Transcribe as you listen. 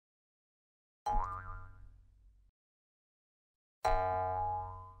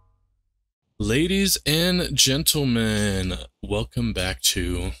Ladies and gentlemen, welcome back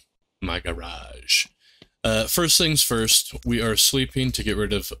to my garage. First things first, we are sleeping to get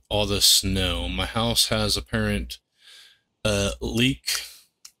rid of all the snow. My house has apparent leak,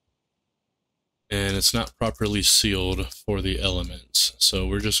 and it's not properly sealed for the elements. So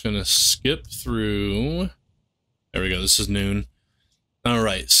we're just going to skip through. There we go, this is noon.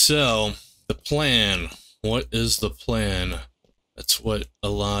 Alright, so the plan. What is the plan? That's what a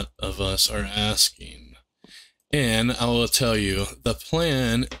lot of us are asking. And I will tell you, the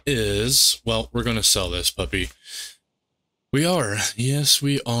plan is, well, we're going to sell this puppy. We are. Yes,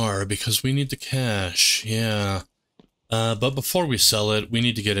 we are, because we need the cash. Yeah. But before we sell it, we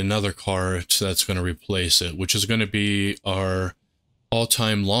need to get another car that's going to replace it, which is going to be our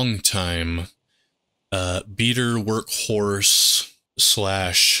all-time, long-time beater workhorse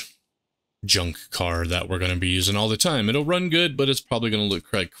slash junk car that we're going to be using all the time. It'll run good, but it's probably going to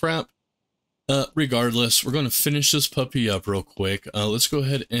look like crap. Regardless, we're going to finish this puppy up real quick. Let's go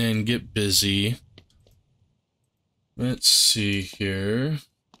ahead and get busy. Let's see here.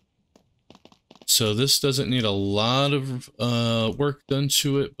 So this doesn't need a lot of work done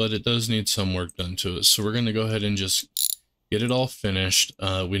to it, but it does need some work done to it. So we're going to go ahead and just get it all finished.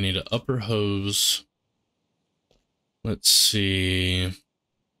 We need an upper hose. Let's see.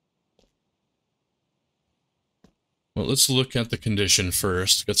 Well, let's look at the condition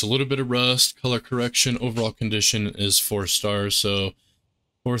first. Got a little bit of rust, color correction, overall condition is 4 stars, so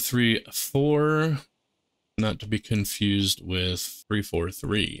 434, not to be confused with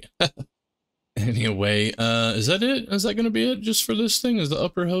 343. Anyway, is that it? Is that going to be it just for this thing? Is the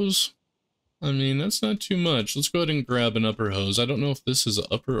upper hose? I mean, that's not too much. Let's go ahead and grab an upper hose. I don't know if this is an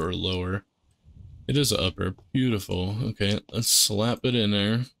upper or lower. It is an upper. Beautiful. Okay, let's slap it in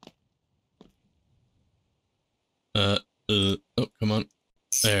there. Oh, come on.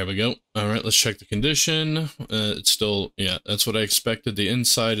 There we go. All right, let's check the condition. It's still, yeah, that's what I expected. The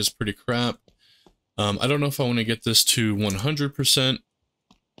inside is pretty crap. I don't know if I want to get this to 100%.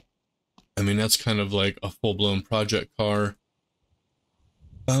 I mean, that's kind of like a full-blown project car.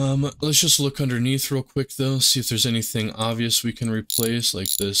 Let's just look underneath real quick, though, see if there's anything obvious we can replace,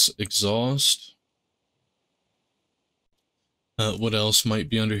 like this exhaust. What else might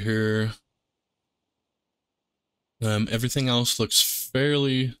be under here? Everything else looks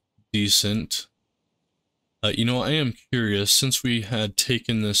fairly decent. You know, I am curious, since we had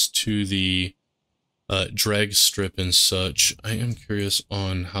taken this to the drag strip and such, I am curious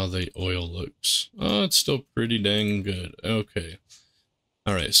on how the oil looks. Oh, it's still pretty dang good. Okay.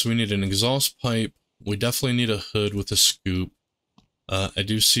 Alright, so we need an exhaust pipe. We definitely need a hood with a scoop. I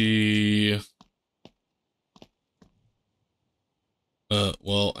do see...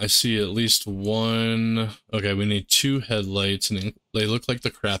 well, I see at least one... Okay, we need 2 headlights, and they look like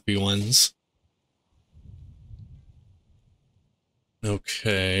the crappy ones.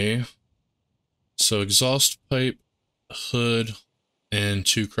 Okay. So, exhaust pipe, hood, and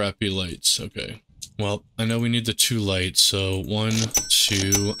 2 crappy lights. Okay. Well, I know we need the 2 lights, so 1,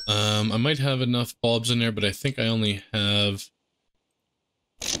 2... I might have enough bulbs in there, but I think I only have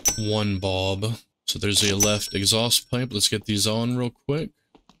 1 bulb. So there's the left exhaust pipe. Let's get these on real quick.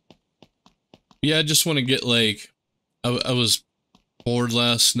 Yeah, I just want to get, like... I was bored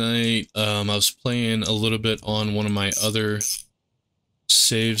last night. I was playing a little bit on one of my other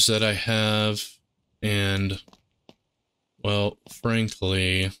saves that I have. And, well,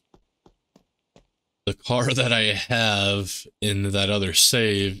 frankly, the car that I have in that other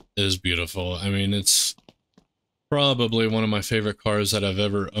save is beautiful. I mean, it's probably one of my favorite cars that I've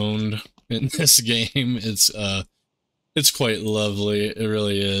ever owned in this game. It's quite lovely. It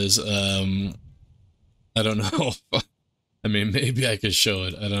really is. I don't know. I mean, maybe I could show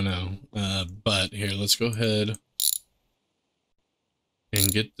it. I don't know. But here, let's go ahead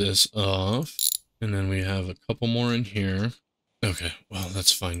and get this off. And then we have a couple more in here. Okay, well,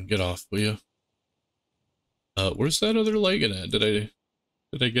 that's fine. Get off, will you? Where's that other light at? Did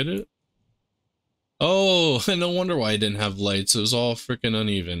I get it? Oh, no wonder why I didn't have lights. It was all freaking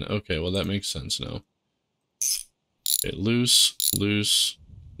uneven. Okay, well, that makes sense now. Okay, loose, loose,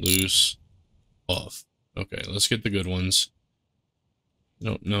 loose, off. Okay, let's get the good ones. I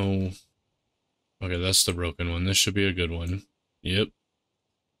don't know. Okay, that's the broken one. This should be a good one. Yep.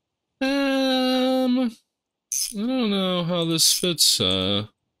 I don't know how this fits, I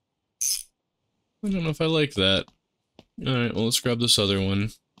don't know if I like that. Alright, well, let's grab this other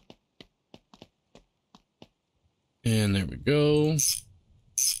one. And there we go.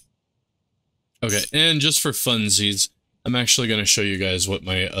 Okay, and just for funsies, I'm actually going to show you guys what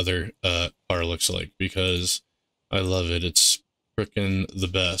my other car looks like, because I love it. It's freaking the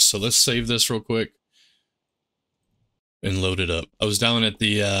best. So let's save this real quick and load it up. I was down at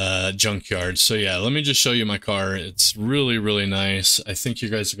the junkyard. So yeah, let me just show you my car. It's really, really nice. I think you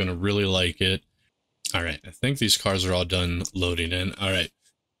guys are going to really like it. All right, I think these cars are all done loading in. All right,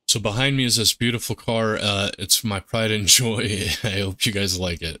 so behind me is this beautiful car. It's my pride and joy. I hope you guys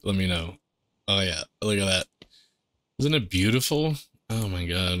like it. Let me know. Oh yeah, look at that. Isn't it beautiful? Oh my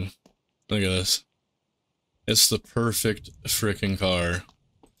god. Look at this. It's the perfect freaking car.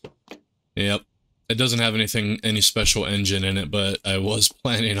 Yep. It doesn't have any special engine in it, but I was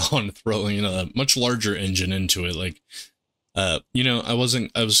planning on throwing a much larger engine into it. Like, you know, I was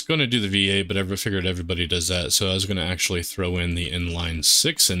going to do the V8, but I figured everybody does that. So I was going to actually throw in the inline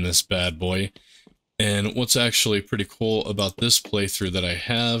 6 in this bad boy. And what's actually pretty cool about this playthrough that I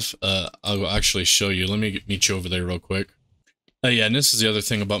have, I'll actually show you. Let me meet you over there real quick. Yeah, and this is the other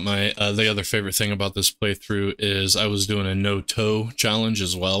thing about my, the other favorite thing about this playthrough is I was doing a no-tow challenge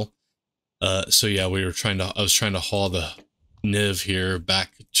as well. So yeah, I was trying to haul the NIV here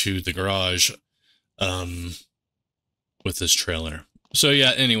back to the garage, with this trailer. So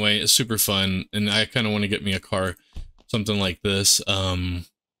yeah, anyway, it's super fun, and I kind of want to get me a car, something like this,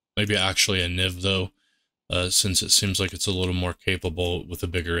 maybe actually a NIV though, since it seems like it's a little more capable with a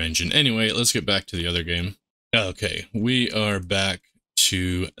bigger engine. Anyway, let's get back to the other game. Okay, we are back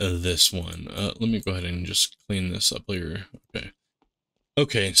to this one. Let me go ahead and just clean this up here. Okay.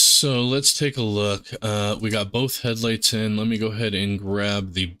 Okay, so let's take a look. We got both headlights in. Let me go ahead and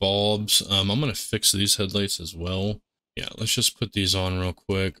grab the bulbs. I'm going to fix these headlights as well. Yeah, let's just put these on real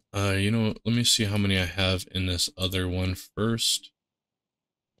quick. You know, let me see how many I have in this other one first.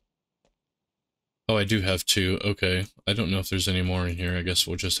 Oh, I do have 2. Okay, I don't know if there's any more in here. I guess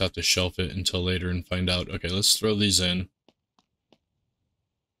we'll just have to shelf it until later and find out. Okay, let's throw these in.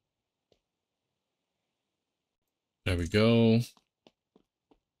 There we go.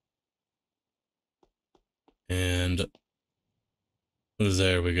 And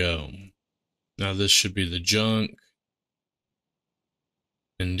there we go. Now this should be the junk.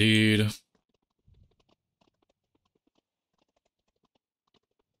 Indeed.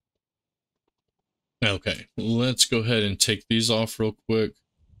 Okay, let's go ahead and take these off real quick.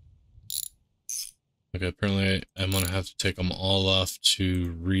 Okay, apparently I'm gonna have to take them all off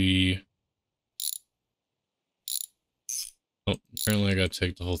to Oh, apparently I gotta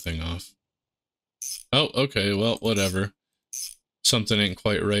take the whole thing off. Oh, okay, well, whatever. Something ain't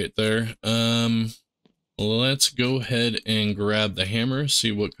quite right there. Let's go ahead and grab the hammer,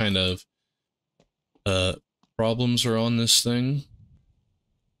 see what kind of problems are on this thing.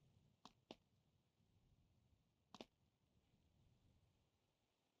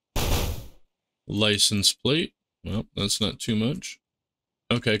 License plate. Well, that's not too much.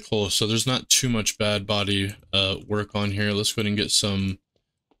 Okay, cool. So there's not too much bad body work on here. Let's go ahead and get some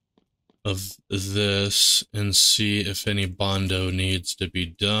of this and see if any Bondo needs to be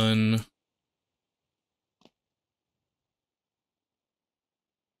done.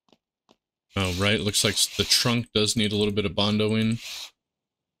 Oh, right. Looks like the trunk does need a little bit of Bondoing.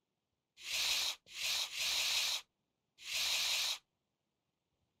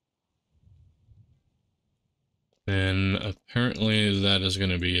 And apparently that is going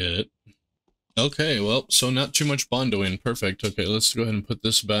to be it. Okay, well, so not too much Bondoing. Perfect. Okay, let's go ahead and put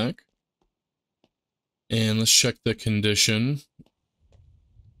this back. And let's check the condition.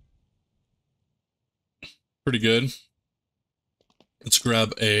 Pretty good. Let's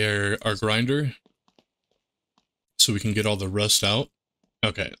grab our grinder so we can get all the rust out.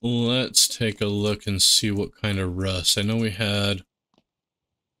 Okay, let's take a look and see what kind of rust. I know we had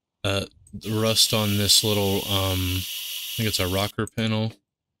rust on this little, I think it's a rocker panel.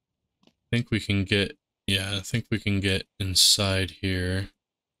 I think we can get, yeah, I think we can get inside here.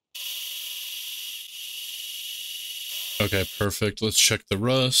 Okay, perfect. Let's check the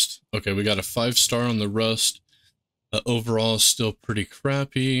rust. Okay, we got a 5-star on the rust. Overall, still pretty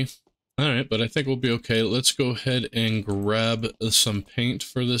crappy. All right, but I think we'll be okay. Let's go ahead and grab some paint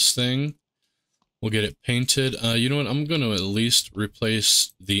for this thing. We'll get it painted. You know what? I'm going to at least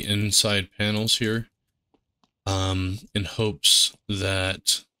replace the inside panels here, in hopes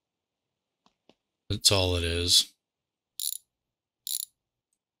that that's all it is.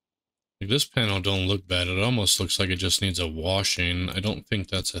 Like, this panel don't look bad. It almost looks like it just needs a washing. I don't think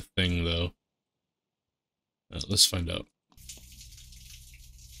that's a thing, though. Let's find out.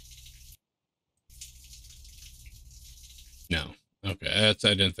 No. Okay, I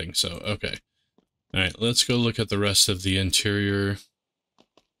didn't think so. Okay. All right, let's go look at the rest of the interior.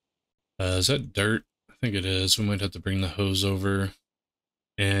 Is that dirt? I think it is. We might have to bring the hose over.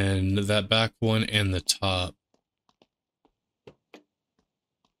 And that back one and the top.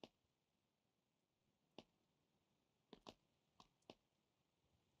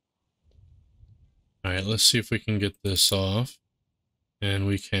 All right, let's see if we can get this off. And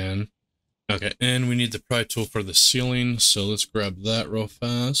we can. Okay, and we need the pry tool for the ceiling, so let's grab that real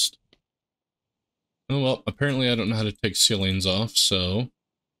fast. Oh, well, apparently I don't know how to take ceilings off, so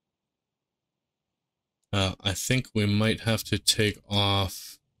I think we might have to take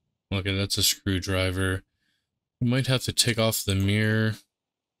off. Okay, that's a screwdriver. We might have to take off the mirror.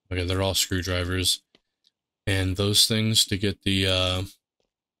 Okay, they're all screwdrivers. And those things to get the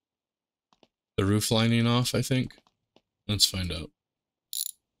roof lining off, I think. Let's find out.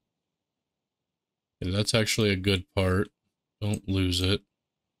 Okay, that's actually a good part. Don't lose it.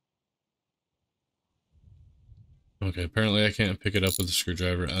 Okay, apparently I can't pick it up with a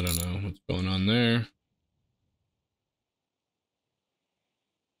screwdriver. I don't know what's going on there.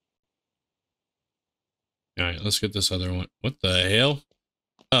 Alright, let's get this other one. What the hell?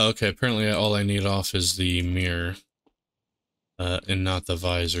 Oh, okay, apparently all I need off is the mirror. And not the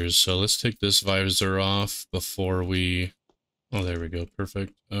visors. So let's take this visor off before we... Oh, there we go.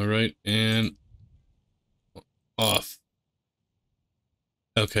 Perfect. Alright, and... off.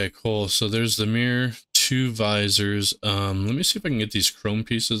 Okay, cool. So there's the mirror, 2 visors. Let me see if I can get these chrome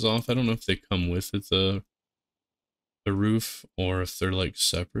pieces off. I don't know if they come with it, the roof, or if they're like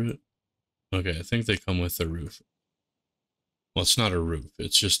separate. Okay, I think they come with the roof. Well, it's not a roof,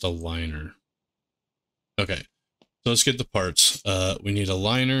 it's just a liner. Okay, so let's get the parts. We need a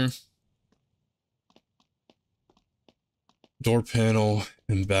liner, door panel,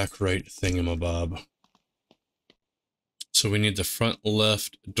 and back right thingamabob. So we need the front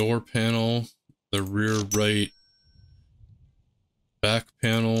left door panel, the rear right back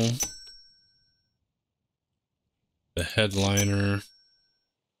panel, the headliner.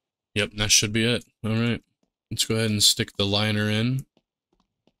 Yep, that should be it. All right, let's go ahead and stick the liner in.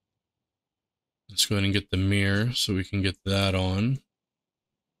 Let's go ahead and get the mirror so we can get that on.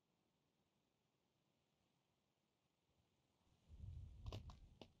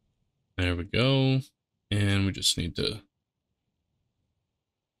 There we go. And we just need to...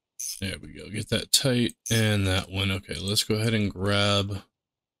 There we go. Get that tight. And that one. Okay, let's go ahead and grab...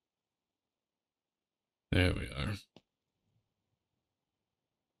 There we are.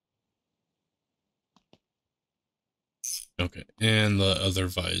 Okay, and the other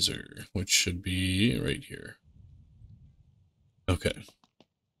visor, which should be right here. Okay.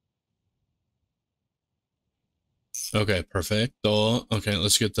 Okay, perfect. Okay,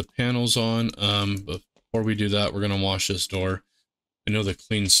 let's get the panels on. Before we do that, we're gonna wash this door. I know the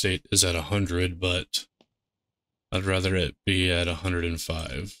clean state is at 100, but I'd rather it be at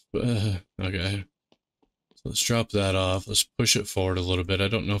 105. Okay. So let's drop that off. Let's push it forward a little bit. I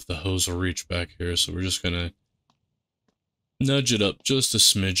don't know if the hose will reach back here, so we're just gonna nudge it up just a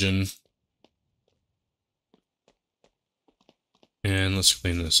smidgen. And let's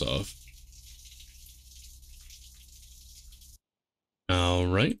clean this off. All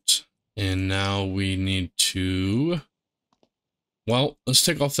right. And now we need to... Well, let's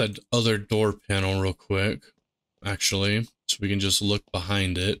take off that other door panel real quick, actually, so we can just look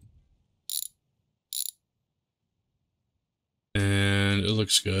behind it. And it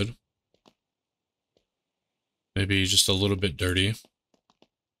looks good. Maybe just a little bit dirty.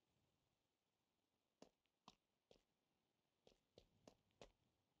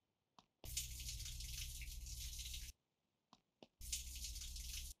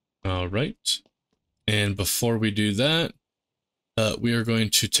 All right. And before we do that, we are going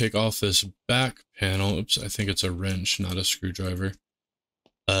to take off this back panel. Oops, I think it's a wrench, not a screwdriver.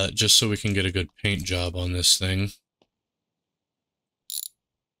 Just so we can get a good paint job on this thing.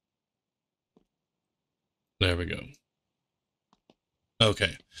 There we go.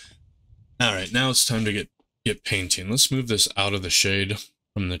 Okay. All right, now it's time to get painting. Let's move this out of the shade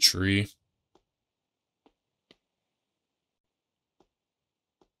from the tree.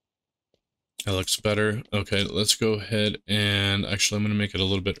 That looks better. Okay, let's go ahead and actually I'm going to make it a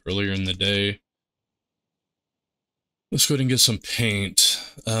little bit earlier in the day. Let's go ahead and get some paint.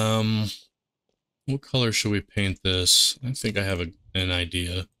 What color should we paint this? I think I have an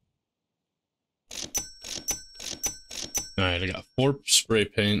idea. Alright, I got 4 spray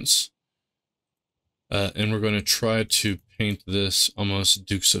paints. And we're going to try to paint this almost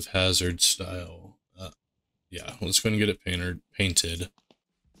Dukes of Hazzard style. Yeah, let's go ahead and get it painted.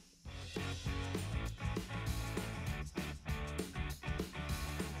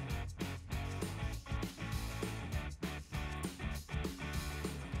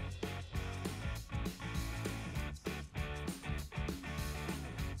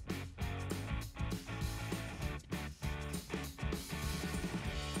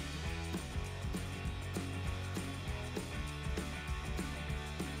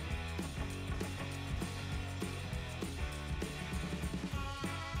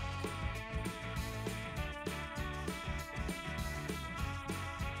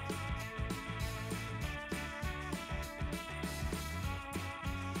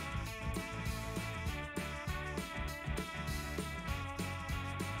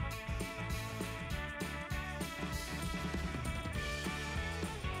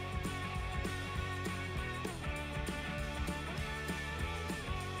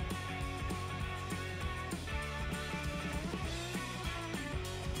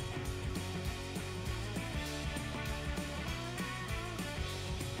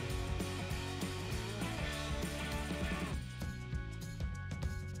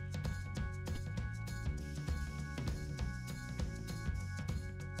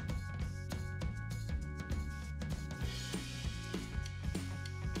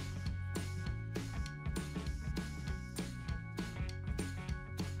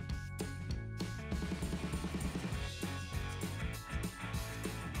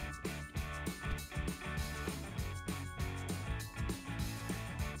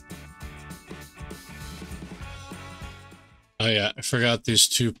 Oh yeah, I forgot these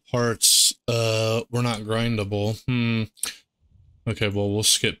two parts were not grindable. Okay, well we'll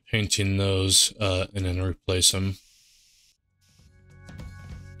skip painting those and then replace them.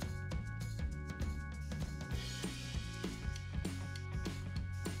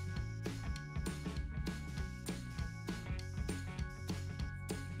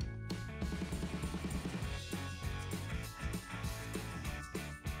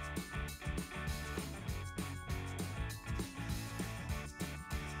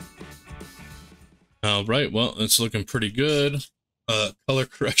 All right, well, it's looking pretty good. Color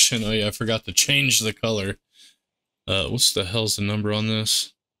correction. Oh yeah, I forgot to change the color. What's the hell's the number on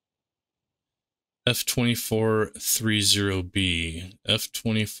this? F2430B.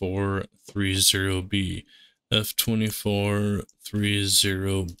 F2430B.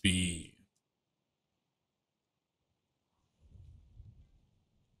 F2430B.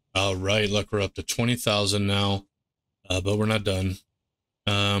 All right, look, we're up to 20,000 now, but we're not done.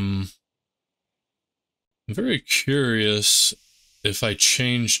 I'm very curious if I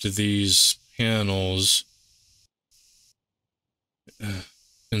changed these panels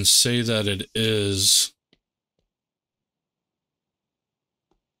and say that it is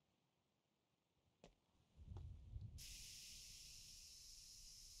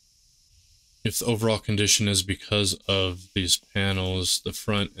if the overall condition is because of these panels, the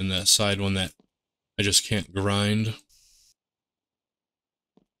front and that side one that I just can't grind.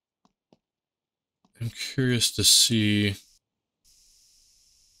 I'm curious to see.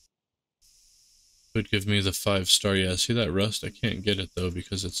 Would give me the 5-star. Yeah, see that rust? I can't get it though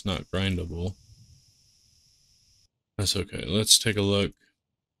because it's not grindable. That's okay. Let's take a look.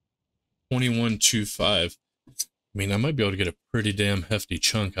 2125. I mean, I might be able to get a pretty damn hefty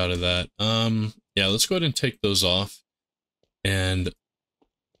chunk out of that. Yeah, let's go ahead and take those off. And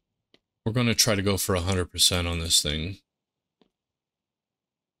we're going to try to go for 100% on this thing.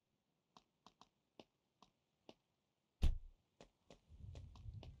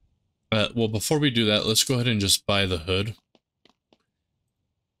 Well, before we do that, let's go ahead and just buy the hood.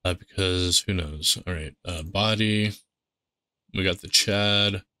 Because who knows? All right, body. We got the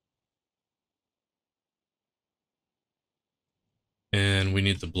Chad. And we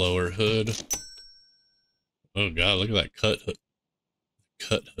need the blower hood. Oh god, look at that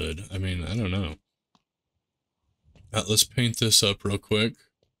cut hood. I mean, I don't know. Let's paint this up real quick.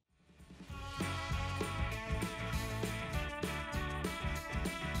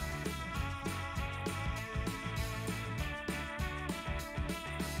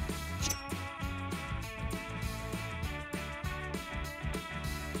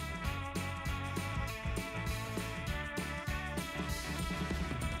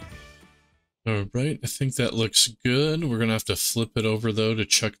 Alright, I think that looks good. We're gonna have to flip it over though to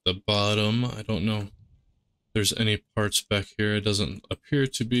check the bottom. I don't know if there's any parts back here. It doesn't appear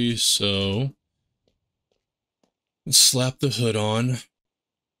to be, so let's slap the hood on.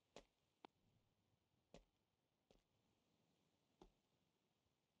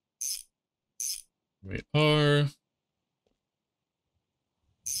 We are.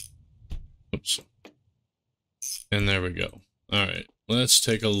 Oops. And there we go. Alright, let's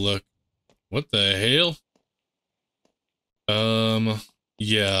take a look. What the hell?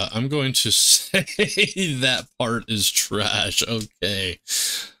 Yeah, I'm going to say that part is trash. Okay.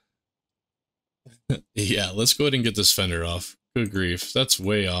 Yeah, let's go ahead and get this fender off. Good grief, that's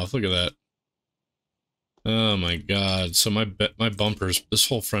way off. Look at that. Oh my god. So my bumpers, this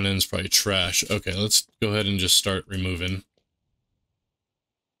whole front end's probably trash. Okay, let's go ahead and just start removing.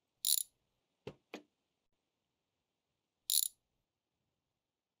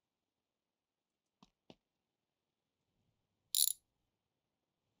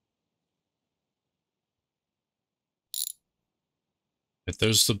 If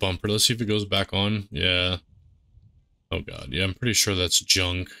there's the bumper, let's see if it goes back on. Yeah. Oh god, yeah, I'm pretty sure that's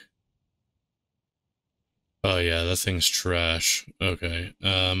junk. Oh yeah, that thing's trash. Okay,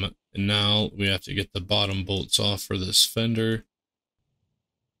 now we have to get the bottom bolts off for this fender.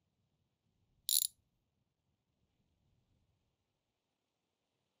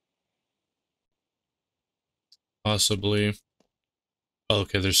 Possibly.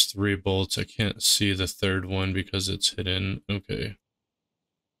 Okay, there's 3 bolts. I can't see the third one because it's hidden. Okay.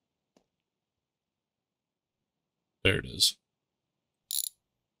 There it is.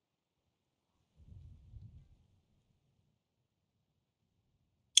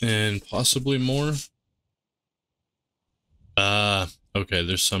 And possibly more. Okay,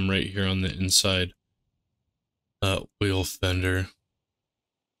 there's some right here on the inside. Wheel fender.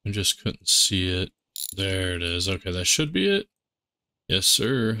 I just couldn't see it. There it is. Okay, that should be it. Yes,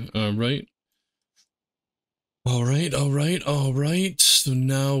 sir. All right. All right, all right, all right. So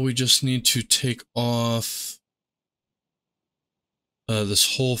now we just need to take off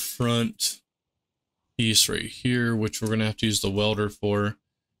this whole front piece right here, which we're gonna have to use the welder for.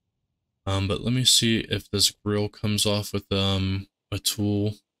 But let me see if this grill comes off with a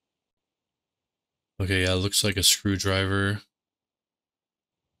tool. Okay, yeah, it looks like a screwdriver.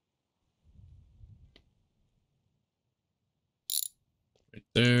 Right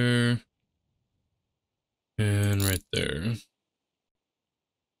there. And right there.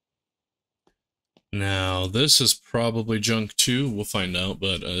 Now, this is probably junk too. We'll find out,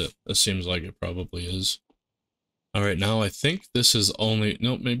 but it seems like it probably is. All right, now I think this is only...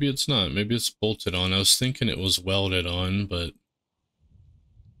 No, maybe it's not. Maybe it's bolted on. I was thinking it was welded on, but...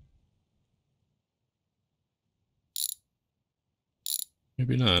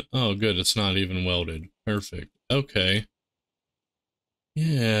 maybe not. Oh, good. It's not even welded. Perfect. Okay.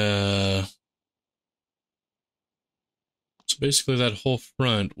 Yeah. So basically that whole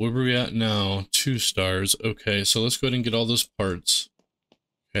front, where are we at now? 2 stars. Okay, so let's go ahead and get all those parts.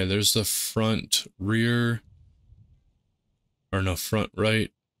 Okay, there's the front, rear, or no, front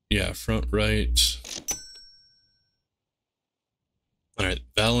right. Yeah, front right. All right,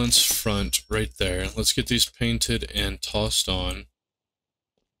 balance front right there. Let's get these painted and tossed on.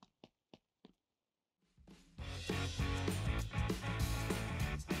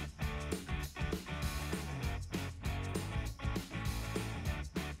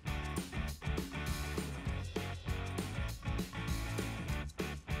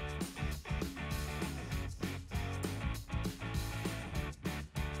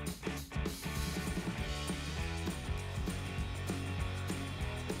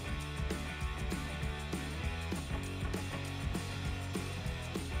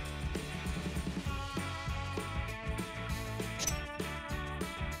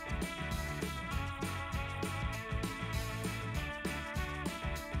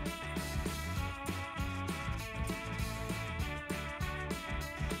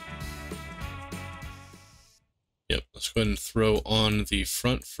 Yep, let's go ahead and throw on the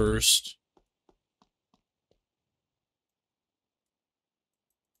front first.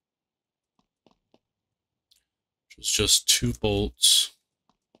 It's just 2 bolts.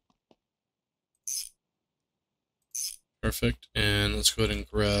 Perfect. And let's go ahead and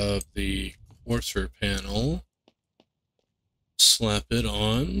grab the quarter panel. Slap it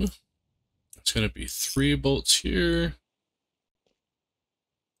on. It's going to be 3 bolts here.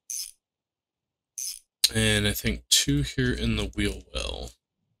 And I think 2 here in the wheel well.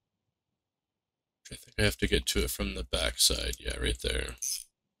 I think I have to get to it from the back side. Yeah, right there.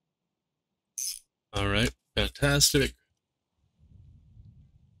 All right, fantastic.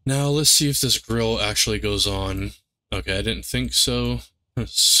 Now let's see if this grill actually goes on. Okay, I didn't think so.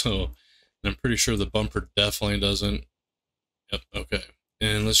 So, I'm pretty sure the bumper definitely doesn't. Yep, okay.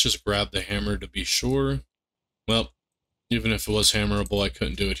 And let's just grab the hammer to be sure. Well, even if it was hammerable, I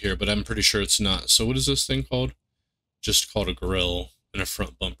couldn't do it here, but I'm pretty sure it's not. So what is this thing called? Just called a grill and a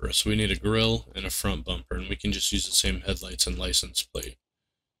front bumper. So we need a grill and a front bumper, and we can just use the same headlights and license plate.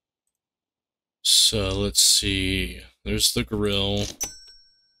 So let's see. There's the grill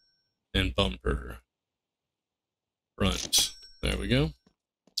and bumper. Front. There we go.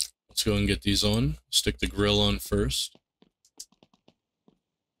 Let's go and get these on. Stick the grill on first.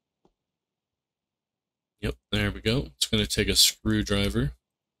 Yep, there we go. It's going to take a screwdriver.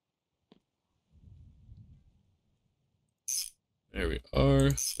 There we are.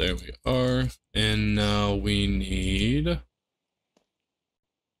 There we are. And now we need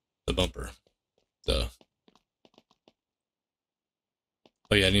the bumper. Duh.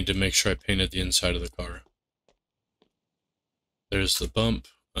 Oh yeah, I need to make sure I painted the inside of the car. There's the bump.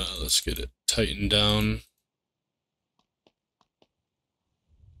 Let's get it tightened down.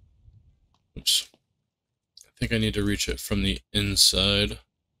 Oops. I think I need to reach it from the inside.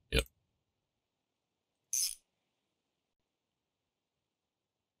 Yep.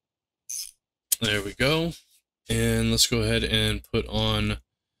 There we go. And let's go ahead and put on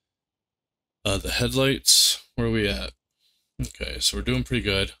the headlights. Where are we at? Okay, so we're doing pretty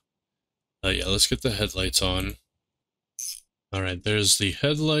good. Yeah, let's get the headlights on. All right, there's the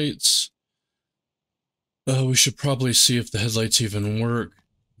headlights. We should probably see if the headlights even work.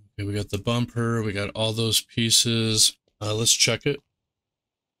 Okay, we got the bumper, we got all those pieces. Let's check it. Of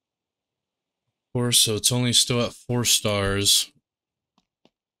course, so it's only still at 4 stars.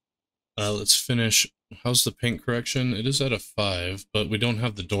 Let's finish. How's the paint correction? It is at a 5, but we don't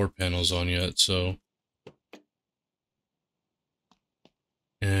have the door panels on yet, so.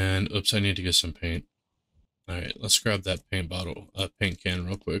 And, oops, I need to get some paint. All right, let's grab that paint bottle, paint can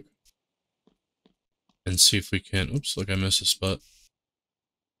real quick. and see if we can, oops, look, I missed a spot.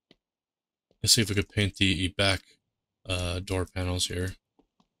 Let's see if we could paint the back door panels here.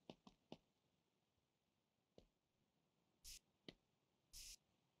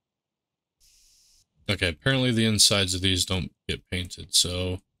 Okay, apparently the insides of these don't get painted,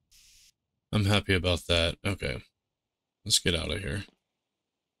 so I'm happy about that. Okay, let's get out of here.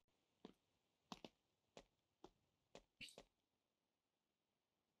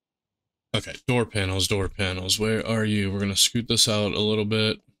 Okay, door panels, door panels. Where are you? We're going to scoot this out a little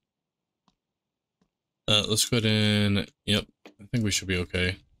bit. Let's go in. Yep, I think we should be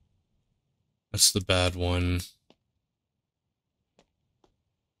okay. That's the bad one.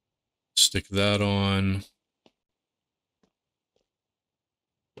 Stick that on.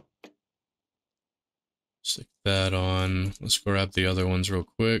 Stick that on. Let's grab the other ones real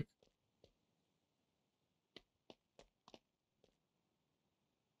quick.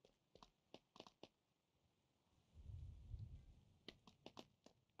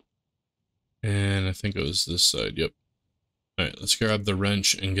 And I think it was this side, yep. Alright, let's grab the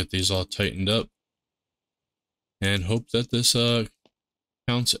wrench and get these all tightened up. And hope that this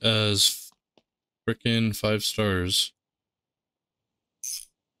counts as frickin' 5 stars.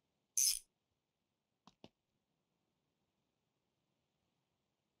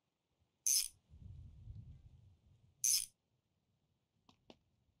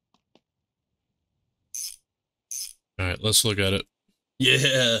 Alright, let's look at it.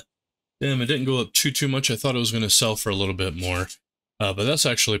 Yeah! Damn, it didn't go up too much. I thought it was going to sell for a little bit more. But that's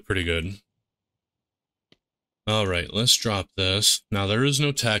actually pretty good. Alright, let's drop this. Now, there is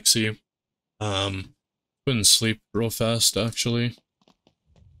no taxi. Couldn't sleep real fast, actually.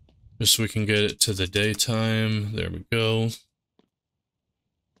 Just so we can get it to the daytime. There we go.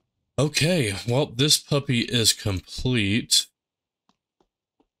 Okay, well, this puppy is complete.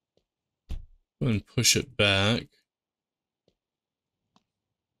 Go ahead and push it back.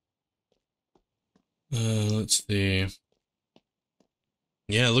 Let's see.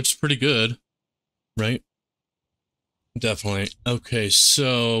 Yeah, it looks pretty good, right? Definitely. Okay,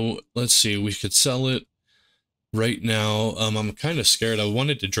 so let's see. We could sell it right now. I'm kind of scared. I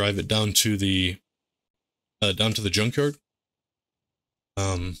wanted to drive it down to the junkyard.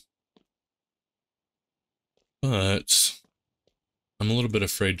 But I'm a little bit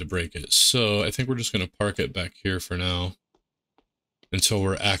afraid to break it. So I think we're just going to park it back here for now until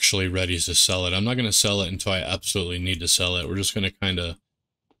we're actually ready to sell it. I'm not going to sell it until I absolutely need to sell it. We're just going to kind of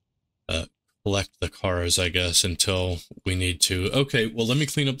collect the cars, I guess, until we need to. Okay, well, let me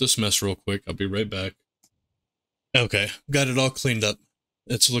clean up this mess real quick. I'll be right back. Okay, got it all cleaned up.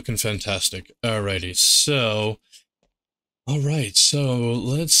 It's looking fantastic. Alrighty, so... Alright, so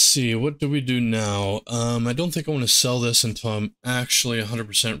let's see, what do we do now? I don't think I want to sell this until I'm actually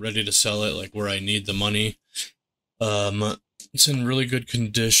 100% ready to sell it, like where I need the money. It's in really good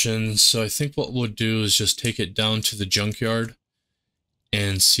condition, so I think what we'll do is just take it down to the junkyard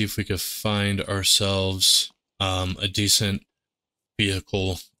and see if we could find ourselves a decent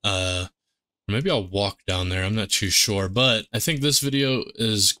vehicle. Maybe I'll walk down there, I'm not too sure, but I think this video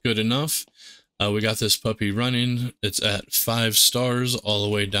is good enough. We got this puppy running. It's at 5 stars all the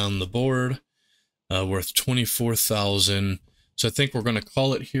way down the board, worth 24,000. So I think we're going to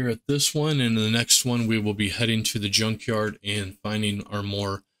call it here at this one, and in the next one we will be heading to the junkyard and finding our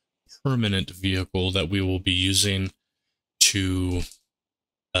more permanent vehicle that we will be using to,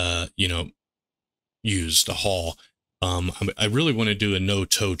 you know, use to haul. I really want to do a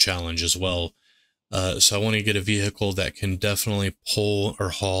no-tow challenge as well. So I want to get a vehicle that can definitely pull or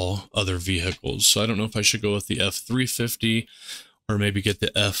haul other vehicles. So I don't know if I should go with the F350 or maybe get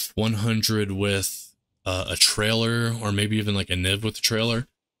the F100 with a trailer, or maybe even like a NIV with a trailer.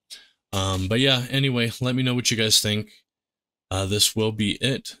 But yeah, anyway, let me know what you guys think. This will be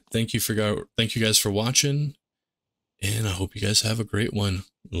it. Thank you guys for watching, and I hope you guys have a great one.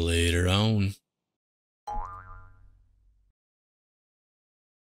 Later on.